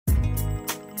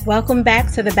Welcome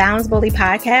back to the Bounds Bully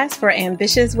podcast for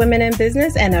ambitious women in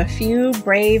business and a few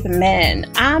brave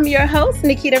men. I'm your host,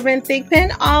 Nikita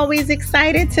Thigpen, always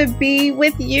excited to be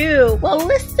with you. Well,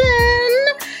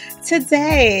 listen,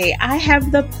 today I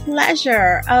have the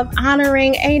pleasure of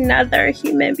honoring another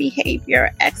human behavior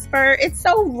expert. It's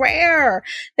so rare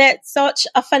that such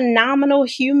a phenomenal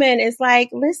human is like,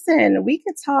 listen, we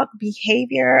could talk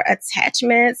behavior,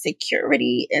 attachment,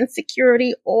 security,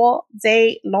 insecurity all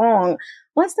day long.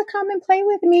 Wants to come and play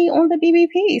with me on the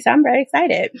BBP. So I'm very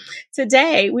excited.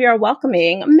 Today, we are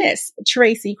welcoming Miss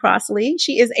Tracy Crossley.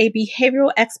 She is a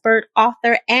behavioral expert,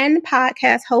 author, and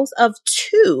podcast host of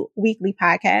 2 weekly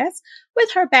podcasts.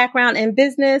 With her background in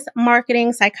business,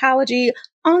 marketing, psychology,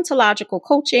 ontological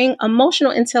coaching,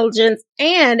 emotional intelligence,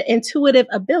 and intuitive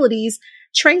abilities,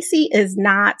 Tracy is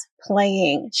not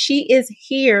playing. She is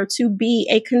here to be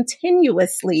a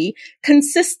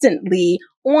consistently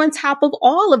on top of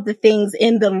all of the things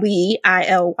in the Lee,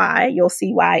 ILY, you'll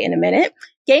see why in a minute,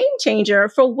 game changer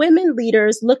for women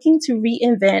leaders looking to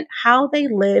reinvent how they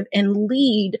live and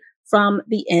lead from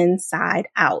the inside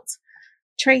out.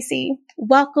 Tracy,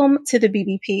 welcome to the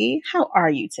BBP. How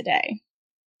are you today?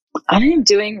 I am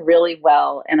doing really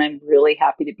well, and I'm really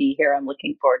happy to be here. I'm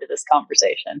looking forward to this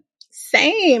conversation.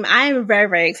 Same. I am very,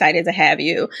 very excited to have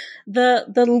you. The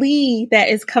lead that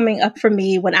is coming up for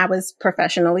me when I was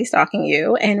professionally stalking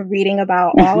you and reading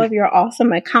about all of your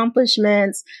awesome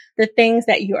accomplishments, the things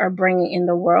that you are bringing in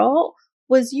the world,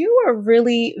 was you are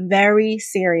really very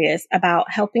serious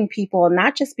about helping people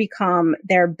not just become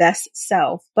their best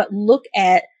self, but look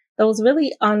at those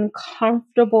really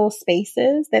uncomfortable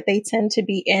spaces that they tend to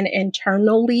be in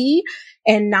internally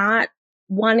and not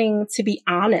wanting to be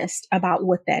honest about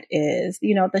what that is.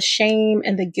 You know, the shame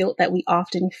and the guilt that we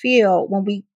often feel when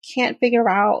we can't figure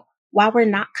out why we're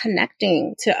not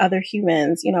connecting to other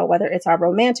humans, you know, whether it's our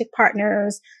romantic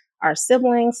partners, our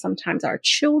siblings, sometimes our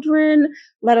children,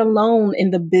 let alone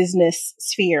in the business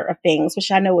sphere of things,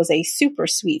 which I know is a super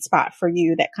sweet spot for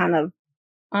you that kind of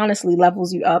honestly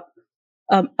levels you up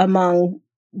among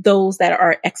those that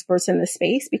are experts in the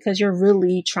space, because you're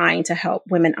really trying to help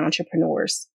women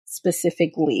entrepreneurs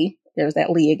specifically. There's that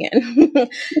Lee again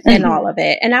and all of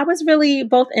it. And I was really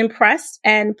both impressed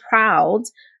and proud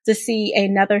to see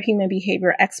another human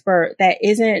behavior expert that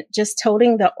isn't just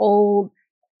toting the old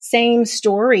same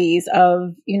stories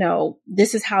of, you know,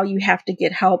 this is how you have to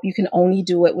get help. You can only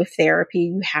do it with therapy.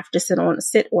 You have to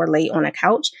sit or lay on a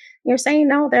couch. You're saying,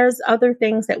 no, there's other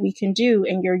things that we can do.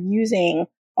 And you're using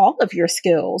all of your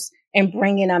skills and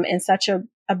bringing them in such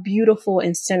a beautiful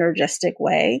and synergistic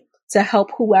way to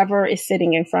help whoever is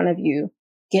sitting in front of you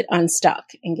get unstuck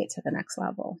and get to the next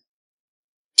level.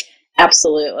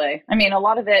 Absolutely. I mean, a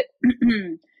lot of it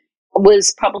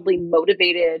was probably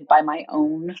motivated by my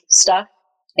own stuff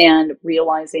and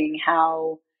realizing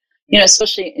how, you know,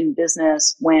 especially in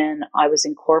business, when I was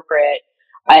in corporate,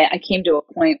 I came to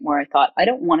a point where I thought, I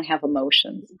don't want to have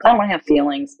emotions. I don't want to have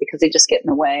feelings because they just get in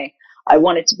the way. I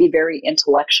wanted to be very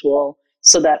intellectual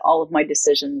so that all of my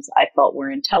decisions I felt were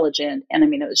intelligent. And I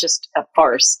mean, it was just a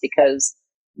farce because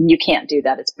you can't do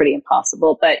that. It's pretty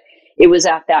impossible. But it was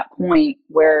at that point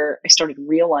where I started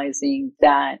realizing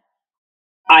that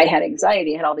I had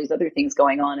anxiety, I had all these other things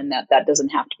going on, and that doesn't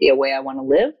have to be a way I want to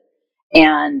live.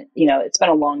 And, you know, it's been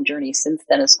a long journey since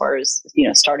then as far as, you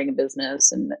know, starting a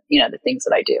business and, you know, the things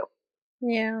that I do.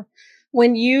 Yeah.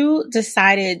 When you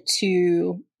decided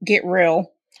to get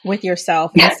real with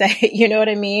yourself and say, you know what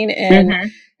I mean?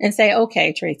 And say,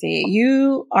 okay, Tracy,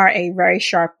 you are a very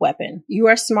sharp weapon. You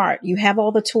are smart. You have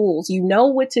all the tools. You know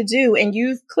what to do. And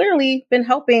you've clearly been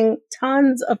helping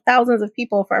tons of thousands of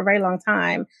people for a very long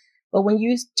time. But when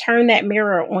you turn that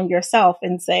mirror on yourself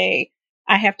and say,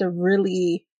 I have to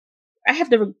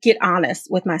get honest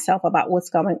with myself about what's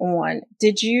going on.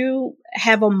 Did you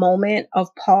have a moment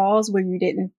of pause where you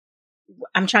didn't,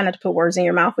 I'm trying not to put words in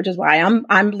your mouth, which is why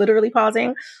I'm literally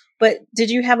pausing, but did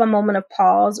you have a moment of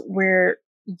pause where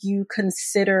you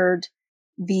considered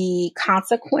the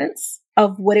consequence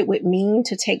of what it would mean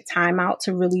to take time out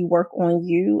to really work on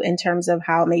you in terms of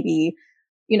how maybe,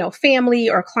 you know, family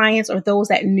or clients or those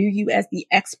that knew you as the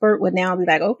expert would now be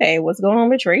like, okay, what's going on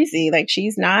with Tracy? Like,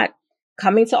 she's not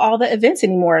coming to all the events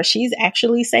anymore. She's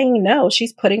actually saying no.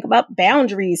 She's putting up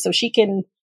boundaries so she can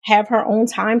have her own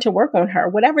time to work on her,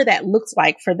 whatever that looks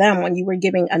like for them when you were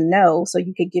giving a no so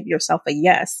you could give yourself a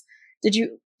yes. Did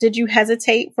you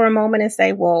hesitate for a moment and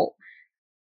say, well,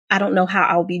 I don't know how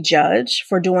I'll be judged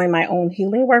for doing my own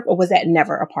healing work? Or was that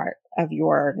never a part of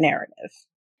your narrative?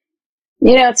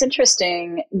 You know, it's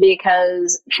interesting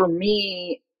because for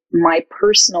me, my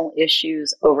personal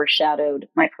issues overshadowed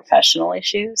my professional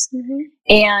issues. Mm-hmm.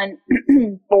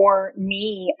 And for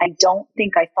me, I don't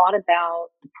think I thought about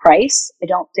the price. I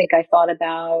don't think I thought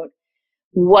about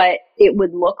what it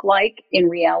would look like in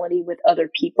reality with other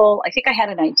people. I think I had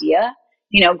an idea,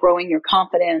 growing your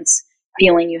confidence,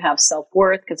 feeling you have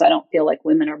self-worth, because I don't feel like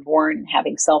women are born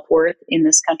having self-worth in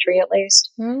this country, at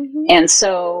least. Mm-hmm. And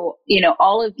so,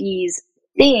 all of these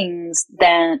things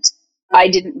that I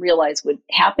didn't realize would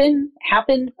happened,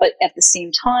 but at the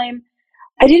same time,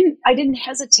 I didn't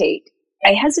hesitate.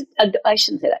 I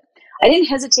shouldn't say that. I didn't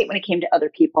hesitate when it came to other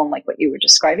people and like what you were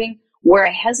describing. Where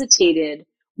I hesitated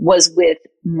was with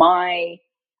my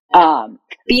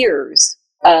fears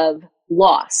of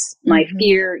loss, my Mm-hmm.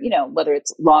 fear, whether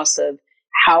it's loss of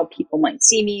how people might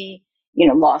see me,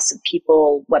 loss of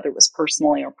people, whether it was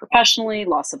personally or professionally,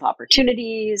 loss of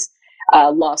opportunities,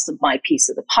 loss of my piece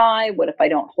of the pie. What if I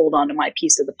don't hold on to my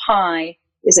piece of the pie?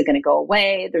 Is it going to go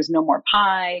away? There's no more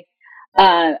pie.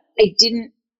 I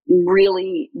didn't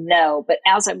really know, but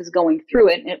as I was going through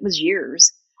it, and it was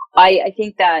years, I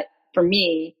think that for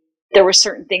me, there were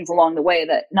certain things along the way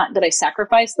that not that I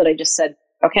sacrificed, that I just said,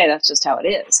 okay, that's just how it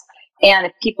is. And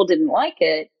if people didn't like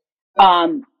it,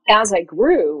 as I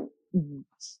grew,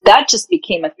 that just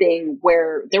became a thing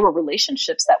where there were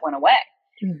relationships that went away.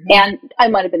 Mm-hmm. And I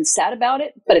might have been sad about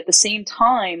it, but at the same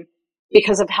time,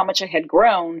 because of how much I had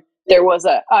grown, there was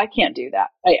I can't do that.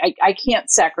 I can't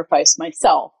sacrifice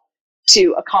myself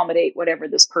to accommodate whatever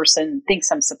this person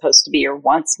thinks I'm supposed to be or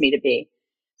wants me to be.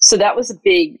 So that was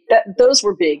those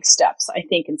were big steps, I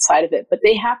think, inside of it, but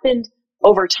they happened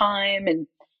over time, and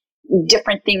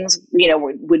different things,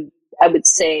 I would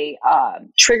say,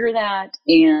 trigger that.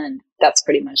 And that's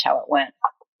pretty much how it went.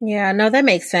 Yeah, no, that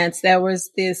makes sense. There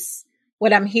was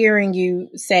what I'm hearing you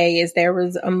say is there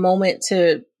was a moment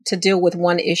to deal with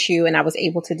one issue, and I was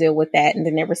able to deal with that. And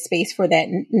then there was space for that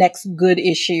next good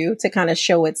issue to kind of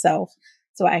show itself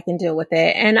so I can deal with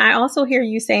it. And I also hear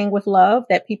you saying with love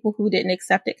that people who didn't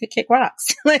accept it could kick rocks.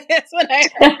 Like, that's what I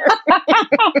heard.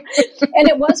 And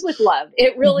it was with love.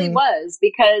 It really Mm-hmm. was,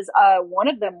 because one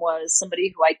of them was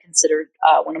somebody who I considered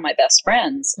one of my best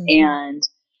friends. Mm-hmm. And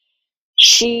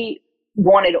she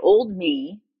wanted old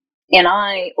me, and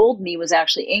old me was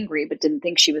actually angry, but didn't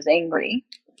think she was angry.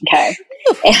 Okay.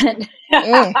 And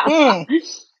Mm-hmm.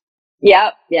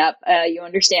 Yep. You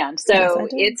understand. So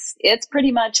Yes, it's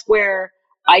pretty much where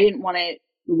I didn't want to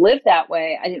live that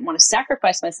way. I didn't want to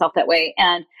sacrifice myself that way.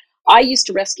 And I used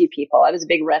to rescue people. I was a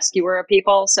big rescuer of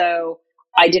people. So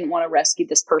I didn't want to rescue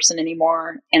this person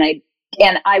anymore. And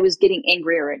I was getting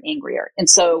angrier and angrier. And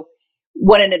so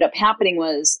what ended up happening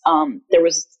was, there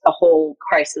was a whole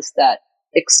crisis that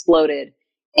exploded.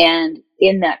 And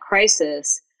in that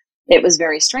crisis, it was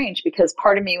very strange, because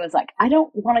part of me was like, I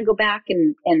don't want to go back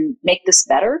and make this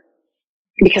better,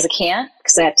 because I can't,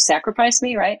 because I have to sacrifice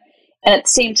me, right? And at the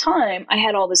same time, I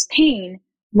had all this pain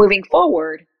moving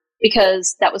forward,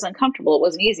 because that was uncomfortable. It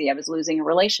wasn't easy. I was losing a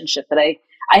relationship that I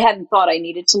hadn't thought I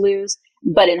needed to lose.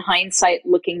 But in hindsight,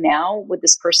 looking now, would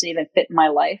this person even fit in my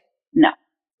life? No.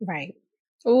 right.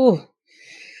 Ooh,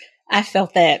 I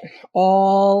felt that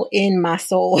all in my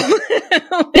soul.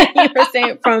 When you were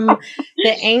saying, from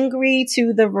the angry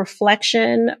to the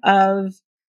reflection of,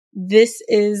 this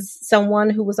is someone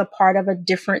who was a part of a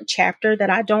different chapter that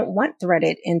I don't want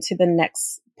threaded into the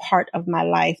next part of my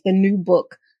life, the new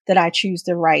book that I choose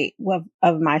to write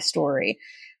of my story.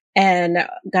 And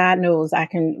God knows I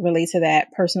can relate to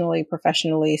that personally,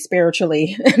 professionally,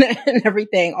 spiritually, and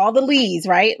everything, all the Lees,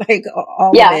 right? Like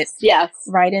all of it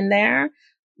right in there.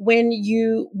 When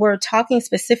you were talking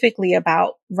specifically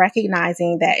about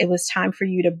recognizing that it was time for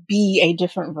you to be a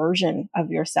different version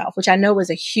of yourself, which I know is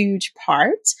a huge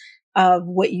part of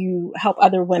what you help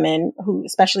other women who,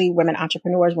 especially women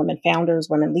entrepreneurs, women founders,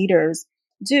 women leaders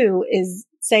do, is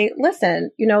say,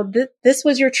 listen, this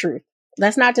was your truth.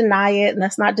 Let's not deny it.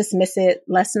 Let's not dismiss it.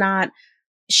 Let's not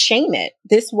shame it.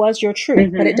 This was your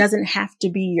truth, but it doesn't have to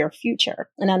be your future.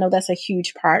 And I know that's a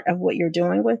huge part of what you're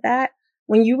doing with that.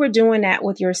 When you were doing that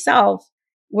with yourself,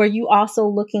 were you also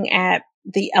looking at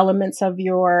the elements of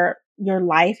your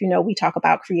life? We talk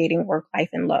about creating work, life,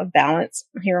 and love balance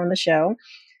here on the show.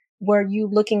 Were you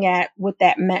looking at what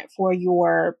that meant for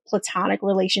your platonic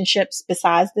relationships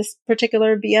besides this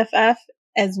particular BFF,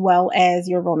 as well as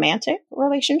your romantic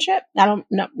relationship?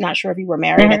 Not sure if you were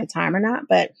married at the time or not,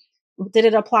 but did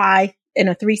it apply in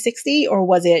a 360, or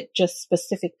was it just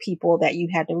specific people that you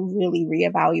had to really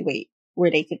reevaluate where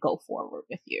they could go forward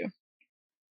with you?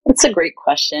 That's a great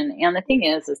question. And the thing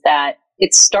is that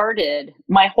it started,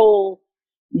 my whole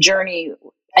journey,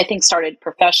 I think, started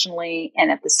professionally, and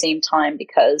at the same time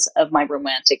because of my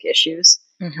romantic issues.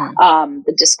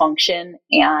 the dysfunction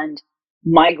and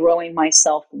my growing my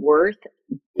self-worth.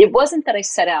 It wasn't that I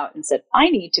set out and said, I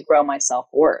need to grow my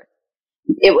self-worth.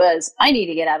 It was, I need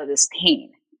to get out of this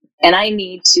pain and I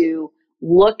need to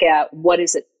look at what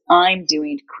is it I'm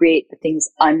doing to create the things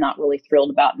I'm not really thrilled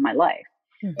about in my life.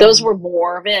 Those were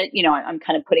more of it. You know, I'm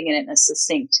kind of putting it in a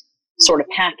succinct sort of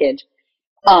package.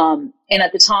 And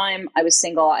at the time I was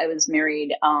single, I was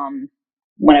married,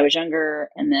 when I was younger,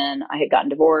 and then I had gotten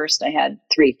divorced. I had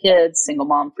 3 kids, single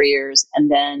mom for years.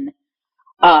 And then,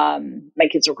 my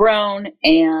kids were grown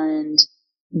and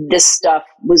this stuff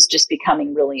was just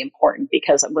becoming really important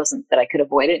because it wasn't that I could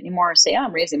avoid it anymore. Say,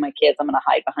 I'm raising my kids, I'm going to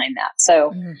hide behind that.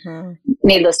 So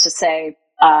needless to say,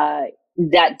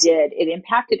 it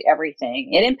impacted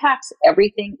everything. It impacts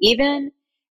everything, even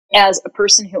as a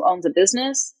person who owns a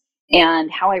business,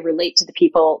 and how I relate to the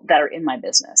people that are in my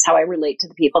business, how I relate to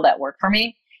the people that work for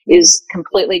me is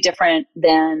completely different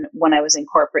than when I was in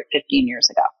corporate 15 years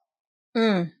ago.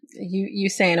 You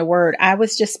saying a word. I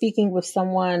was just speaking with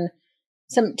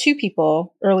two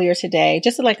people earlier today,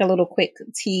 just like a little quick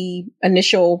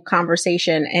initial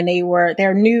conversation. And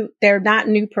they're not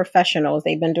new professionals.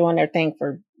 They've been doing their thing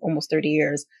for almost 30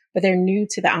 years, but they're new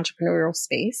to the entrepreneurial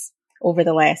space over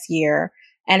the last year.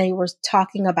 And they were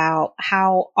talking about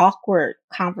how awkward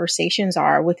conversations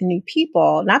are with new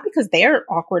people, not because they're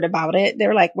awkward about it.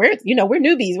 They're like, we're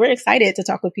newbies. We're excited to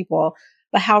talk with people,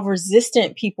 but how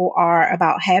resistant people are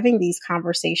about having these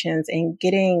conversations and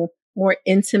getting more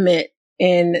intimate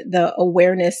in the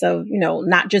awareness of,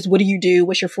 not just what do you do?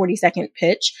 What's your 40-second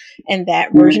pitch and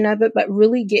that version of it, but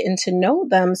really getting to know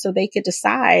them so they could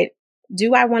decide,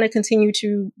 do I want to continue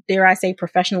to, dare I say,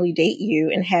 professionally date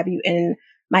you and have you in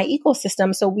my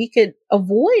ecosystem so we could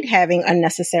avoid having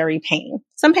unnecessary pain.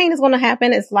 Some pain is going to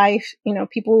happen. It's life.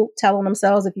 People telling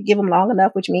themselves if you give them long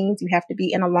enough, which means you have to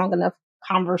be in a long enough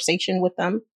conversation with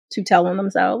them to tell on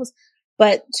themselves.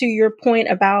 But to your point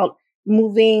about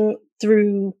moving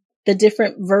through the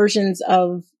different versions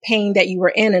of pain that you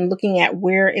were in and looking at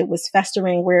where it was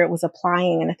festering, where it was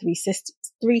applying in a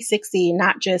 360,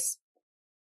 not just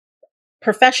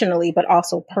professionally, but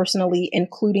also personally,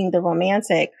 including the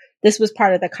romantic. This was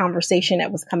part of the conversation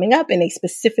that was coming up, and they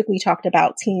specifically talked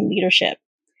about team leadership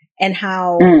and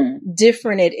how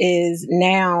different it is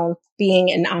now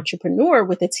being an entrepreneur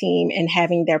with a team and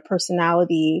having their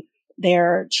personality,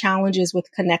 their challenges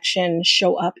with connection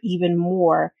show up even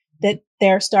more, that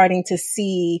they're starting to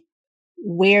see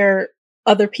where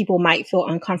other people might feel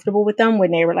uncomfortable with them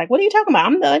when they were like, what are you talking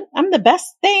about? I'm the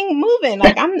best thing moving.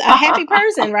 Like I'm a happy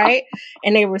person, right?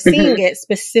 And they were seeing it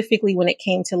specifically when it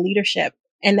came to leadership.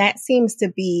 And that seems to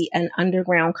be an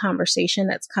underground conversation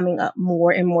that's coming up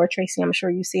more and more, Tracy. I'm sure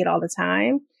you see it all the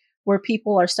time, where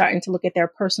people are starting to look at their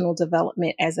personal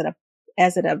development as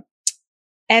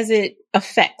it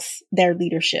affects their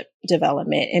leadership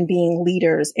development and being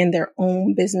leaders in their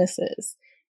own businesses.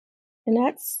 And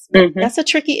that's a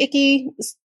tricky, icky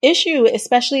issue,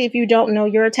 especially if you don't know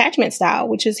your attachment style,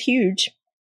 which is huge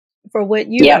for what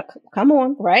you come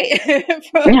on, right?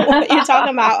 For what you're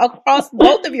talking about across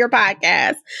both of your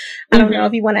podcasts. I don't know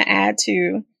if you want to add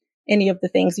to any of the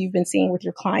things you've been seeing with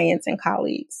your clients and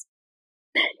colleagues.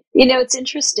 It's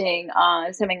interesting. I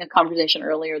was having a conversation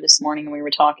earlier this morning and we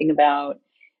were talking about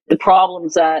the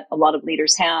problems that a lot of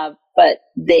leaders have, but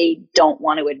they don't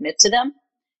want to admit to them.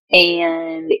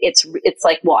 And it's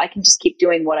like, well, I can just keep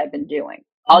doing what I've been doing.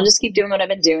 I'll just keep doing what I've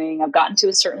been doing. I've gotten to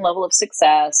a certain level of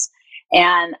success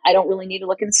and I don't really need to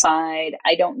look inside.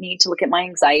 I don't need to look at my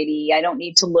anxiety. I don't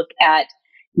need to look at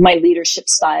my leadership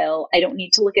style. I don't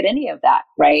need to look at any of that.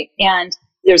 Right. And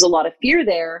there's a lot of fear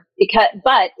there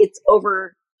but it's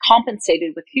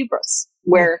overcompensated with hubris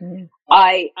where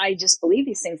I just believe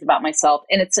these things about myself.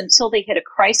 And it's until they hit a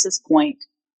crisis point,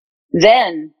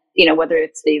 then, whether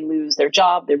it's they lose their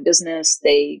job, their business,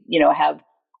 they, have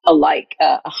a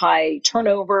high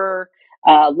turnover,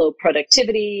 low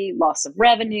productivity, loss of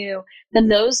revenue, then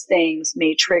those things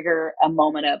may trigger a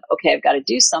moment of, okay, I've got to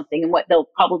do something. And what they'll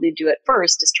probably do at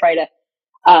first is try to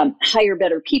hire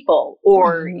better people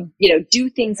or, do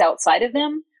things outside of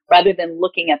them rather than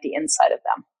looking at the inside of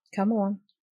them. Come on.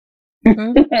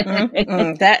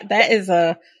 That is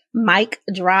a mic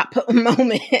drop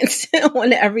moment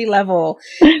on every level.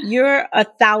 You're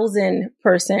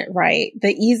 1,000% right.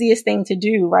 The easiest thing to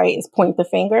do, right, is point the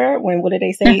finger when, what do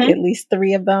they say? At least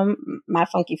 3 of them, my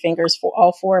funky fingers for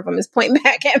all 4 of them is pointing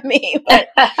back at me. But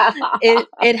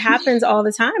it happens all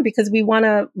the time because we want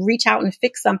to reach out and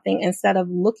fix something instead of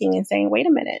looking and saying, wait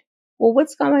a minute, well,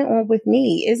 what's going on with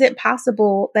me? Is it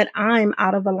possible that I'm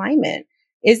out of alignment?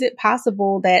 Is it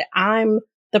possible that I'm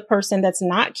the person that's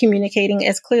not communicating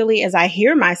as clearly as I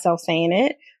hear myself saying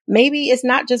it. Maybe it's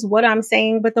not just what I'm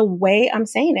saying, but the way I'm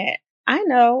saying it. I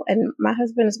know, and my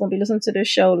husband is going to be listening to this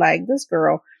show like, this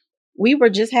girl, we were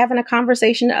just having a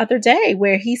conversation the other day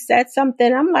where he said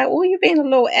something. I'm like, oh, you're being a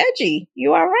little edgy.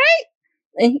 You all right?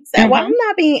 And he said, well, I'm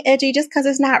not being edgy just because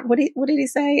it's not, what did he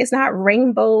say? It's not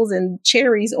rainbows and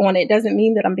cherries on it. Doesn't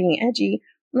mean that I'm being edgy.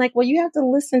 I'm like, well, you have to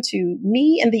listen to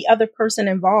me, and the other person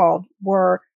involved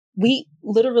we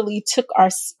literally took our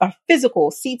physical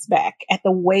seats back at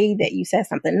the way that you said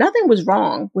something. Nothing was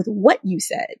wrong with what you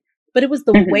said, but it was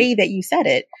the way that you said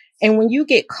it. And when you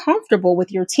get comfortable with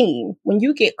your team, when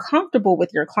you get comfortable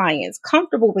with your clients,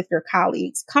 comfortable with your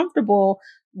colleagues, comfortable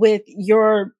with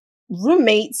your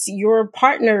roommates, your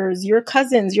partners, your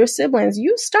cousins, your siblings,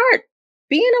 you start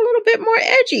being a little bit more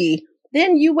edgy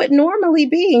than you would normally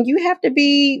be. And you have to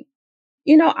be,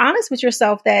 honest with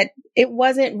yourself that it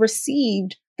wasn't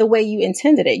received the way you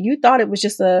intended it. You thought it was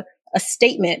just a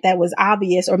statement that was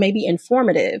obvious or maybe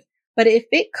informative. But if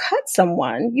it cut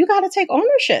someone, you got to take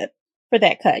ownership for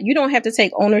that cut. You don't have to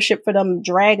take ownership for them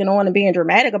dragging on and being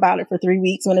dramatic about it for 3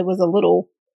 weeks when it was a little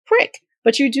prick.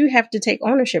 But you do have to take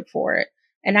ownership for it.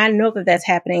 And I know that that's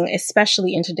happening,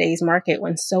 especially in today's market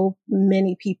when so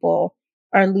many people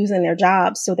are losing their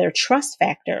jobs. So their trust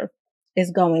factor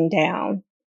is going down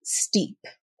steep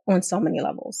on so many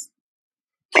levels.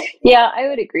 Yeah, I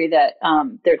would agree that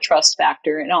their trust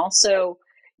factor, and also,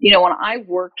 when I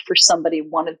worked for somebody,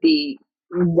 one of the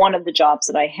jobs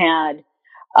that I had,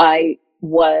 I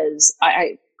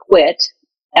quit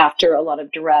after a lot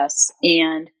of duress,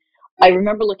 and I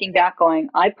remember looking back going,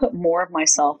 I put more of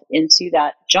myself into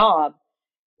that job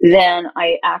than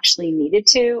I actually needed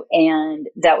to, and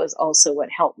that was also what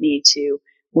helped me to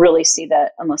really see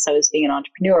that unless I was being an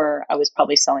entrepreneur, I was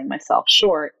probably selling myself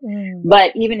short.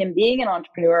 But even in being an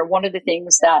entrepreneur, one of the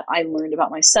things that I learned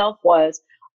about myself was,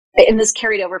 and this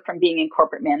carried over from being in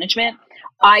corporate management,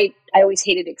 I always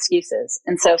hated excuses.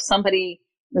 And so if somebody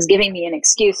was giving me an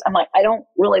excuse, I'm like, I don't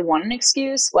really want an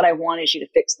excuse. What I want is you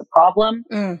to fix the problem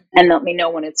and let me know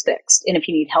when it's fixed. And if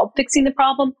you need help fixing the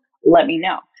problem, let me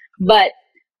know. But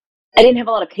I didn't have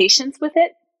a lot of patience with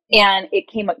it. And it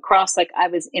came across like I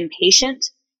was impatient.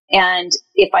 And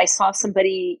if I saw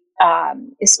somebody,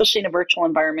 especially in a virtual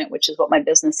environment, which is what my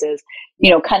business is,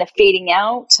 kind of fading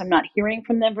out, I'm not hearing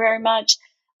from them very much,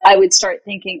 I would start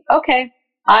thinking, okay,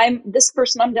 I'm this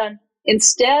person, I'm done.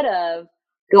 Instead of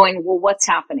going, well, what's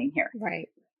happening here? Right.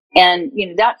 And,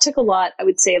 that took a lot, I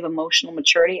would say, of emotional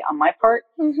maturity on my part,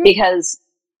 because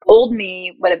old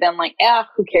me would have been like,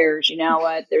 who cares? You know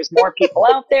what? There's more people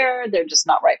out there. They're just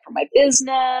not right for my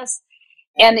business.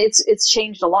 And it's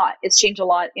changed a lot. It's changed a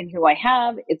lot in who I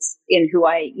have. It's in who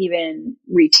I even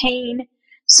retain.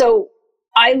 So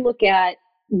I look at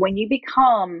when you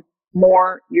become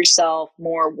more yourself,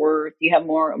 more worth, you have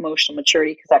more emotional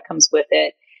maturity because that comes with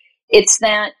it. It's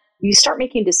that you start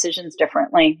making decisions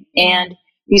differently and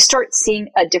you start seeing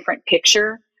a different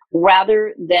picture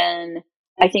rather than,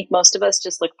 I think most of us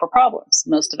just look for problems.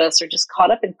 Most of us are just caught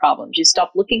up in problems. You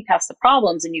stop looking past the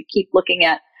problems and you keep looking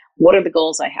at what are the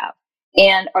goals I have?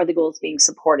 And are the goals being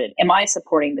supported? Am I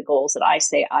supporting the goals that I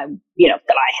say that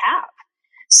I have?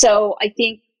 So I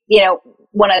think,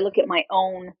 when I look at my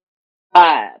own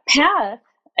path,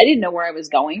 I didn't know where I was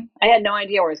going. I had no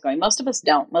idea where I was going. Most of us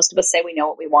don't. Most of us say we know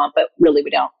what we want, but really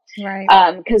we don't.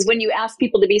 Right. Because when you ask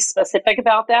people to be specific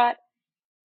about that,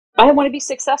 I want to be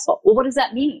successful. Well, what does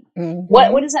that mean?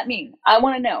 What does that mean? I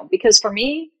want to know, because for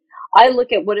me, I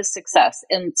look at what is success,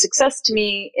 and success to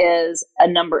me is a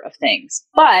number of things,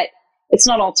 but it's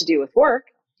not all to do with work.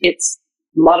 It's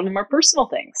a lot of them are personal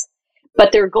things,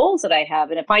 but they're goals that I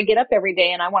have. And if I get up every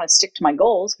day and I want to stick to my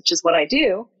goals, which is what I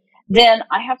do, then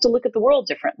I have to look at the world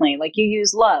differently. Like you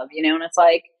use love, and it's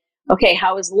like, okay,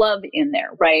 how is love in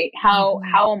there, right? How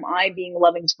am I being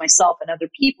loving to myself and other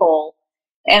people?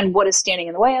 And what is standing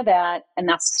in the way of that? And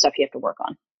that's the stuff you have to work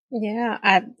on.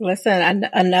 Yeah, listen,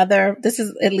 this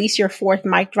is at least your fourth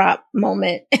mic drop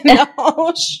moment in the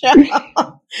whole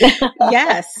show.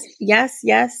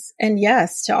 Yes, and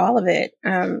yes to all of it.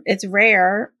 It's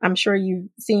rare. I'm sure you've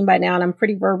seen by now, and I'm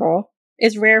pretty verbal.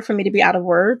 It's rare for me to be out of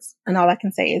words, and all I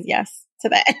can say is yes to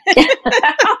that.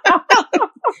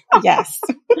 Yes.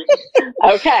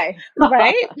 Okay.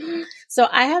 Right. So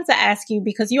I have to ask you,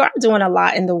 because you are doing a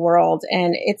lot in the world,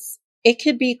 and it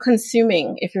could be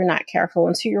consuming if you're not careful.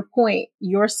 And to your point,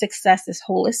 your success is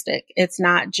holistic. It's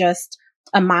not just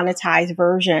a monetized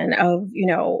version of,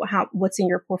 what's in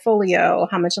your portfolio,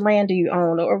 how much land do you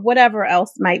own, or whatever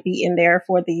else might be in there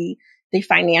for the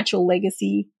financial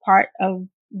legacy part of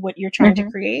what you're trying to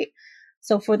create.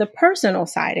 So for the personal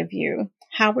side of you,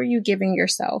 How are you giving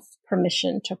yourself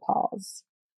permission to pause?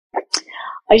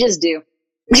 I just do.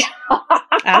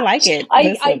 I like it.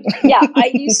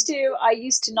 I used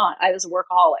to not. I was a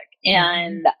workaholic,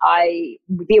 and I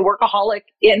would be a workaholic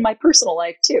in my personal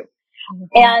life too.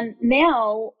 And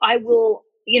now I will,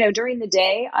 during the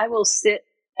day, I will sit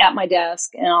at my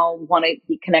desk and I'll want to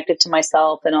be connected to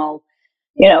myself, and I'll,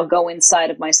 go inside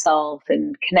of myself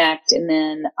and connect. And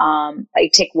then I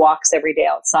take walks every day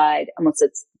outside, unless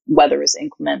it's weather is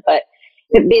inclement. But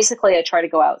basically, I try to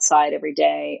go outside every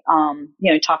day,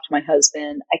 talk to my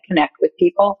husband. I connect with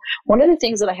people. One of the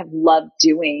things that I have loved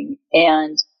doing,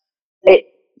 and it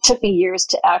took me years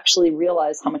to actually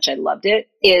realize how much I loved it,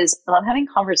 is I love having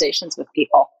conversations with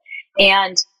people.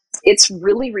 And it's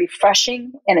really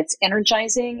refreshing, and it's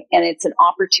energizing, and it's an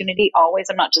opportunity always.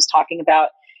 I'm not just talking about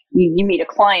you meet a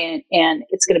client and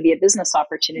it's going to be a business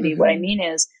opportunity. What I mean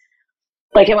is,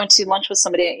 like, I went to lunch with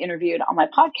somebody I interviewed on my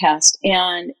podcast,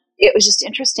 and it was just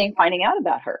interesting finding out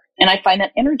about her. And I find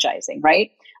that energizing,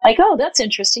 right? Like, oh, that's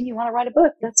interesting. You want to write a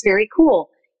book? That's very cool.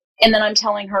 And then I'm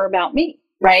telling her about me,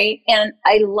 right? And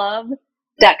I love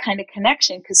that kind of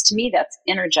connection, because to me, that's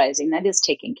energizing. That is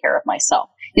taking care of myself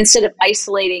instead of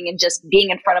isolating and just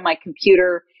being in front of my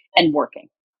computer and working.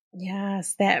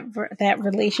 Yes, that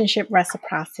relationship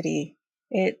reciprocity,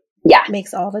 it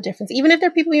makes all the difference. Even if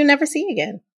they're people you never see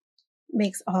again,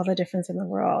 makes all the difference in the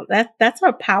world. That's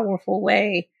a powerful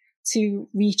way to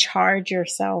recharge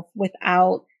yourself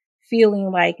without feeling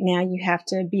like now you have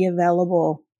to be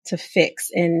available to fix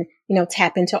and,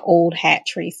 tap into old hat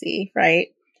Tracy, right?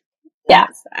 Yeah.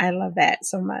 I love that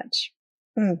so much.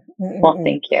 Well,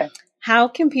 thank you. How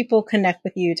can people connect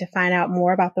with you to find out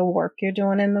more about the work you're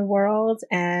doing in the world,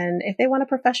 and if they want to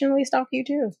professionally stalk you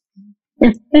too?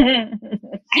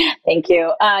 Thank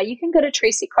you. You can go to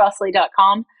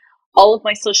tracycrossley.com. All of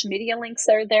my social media links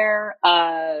are there.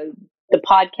 The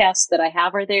podcasts that I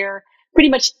have are there. Pretty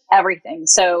much everything.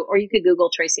 So, or you could Google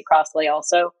Tracy Crossley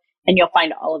also, and you'll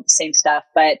find all of the same stuff.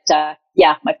 But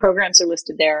my programs are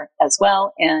listed there as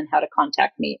well, and how to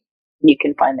contact me, you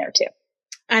can find there too.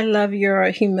 I love your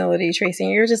humility, Tracy.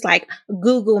 You're just like,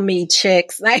 Google me,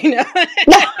 chicks. I know.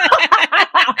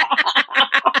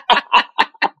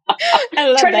 I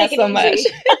love that so much.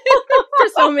 For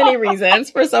so many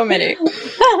reasons.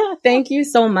 Thank you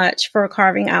so much for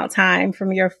carving out time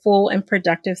from your full and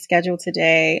productive schedule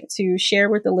today to share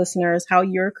with the listeners how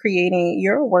you're creating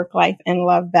your work life and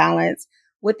love balance,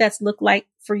 what that's looked like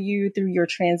for you through your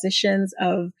transitions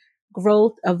of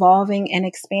growth, evolving, and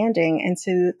expanding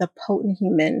into the potent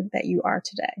human that you are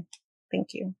today.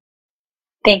 Thank you.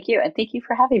 Thank you. And thank you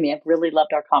for having me. I've really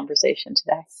loved our conversation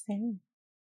today. Same.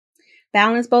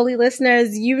 Balance Boldly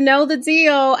listeners, you know the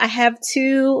deal. I have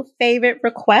 2 favorite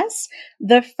requests.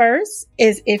 The first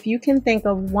is if you can think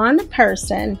of one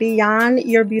person beyond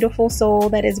your beautiful soul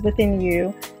that is within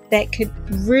you that could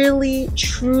really,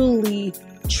 truly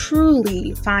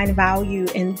find value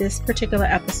in this particular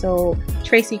episode,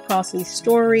 Tracy Crossley's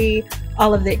story,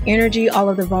 all of the energy, all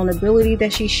of the vulnerability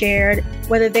that she shared,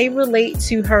 whether they relate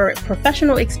to her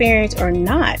professional experience or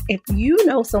not. If you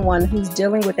know someone who's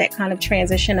dealing with that kind of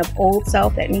transition of old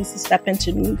self that needs to step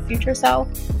into new future self,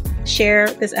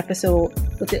 share this episode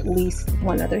with at least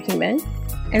one other human.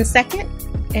 And second,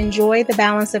 enjoy the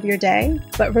balance of your day,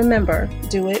 but remember,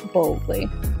 do it boldly.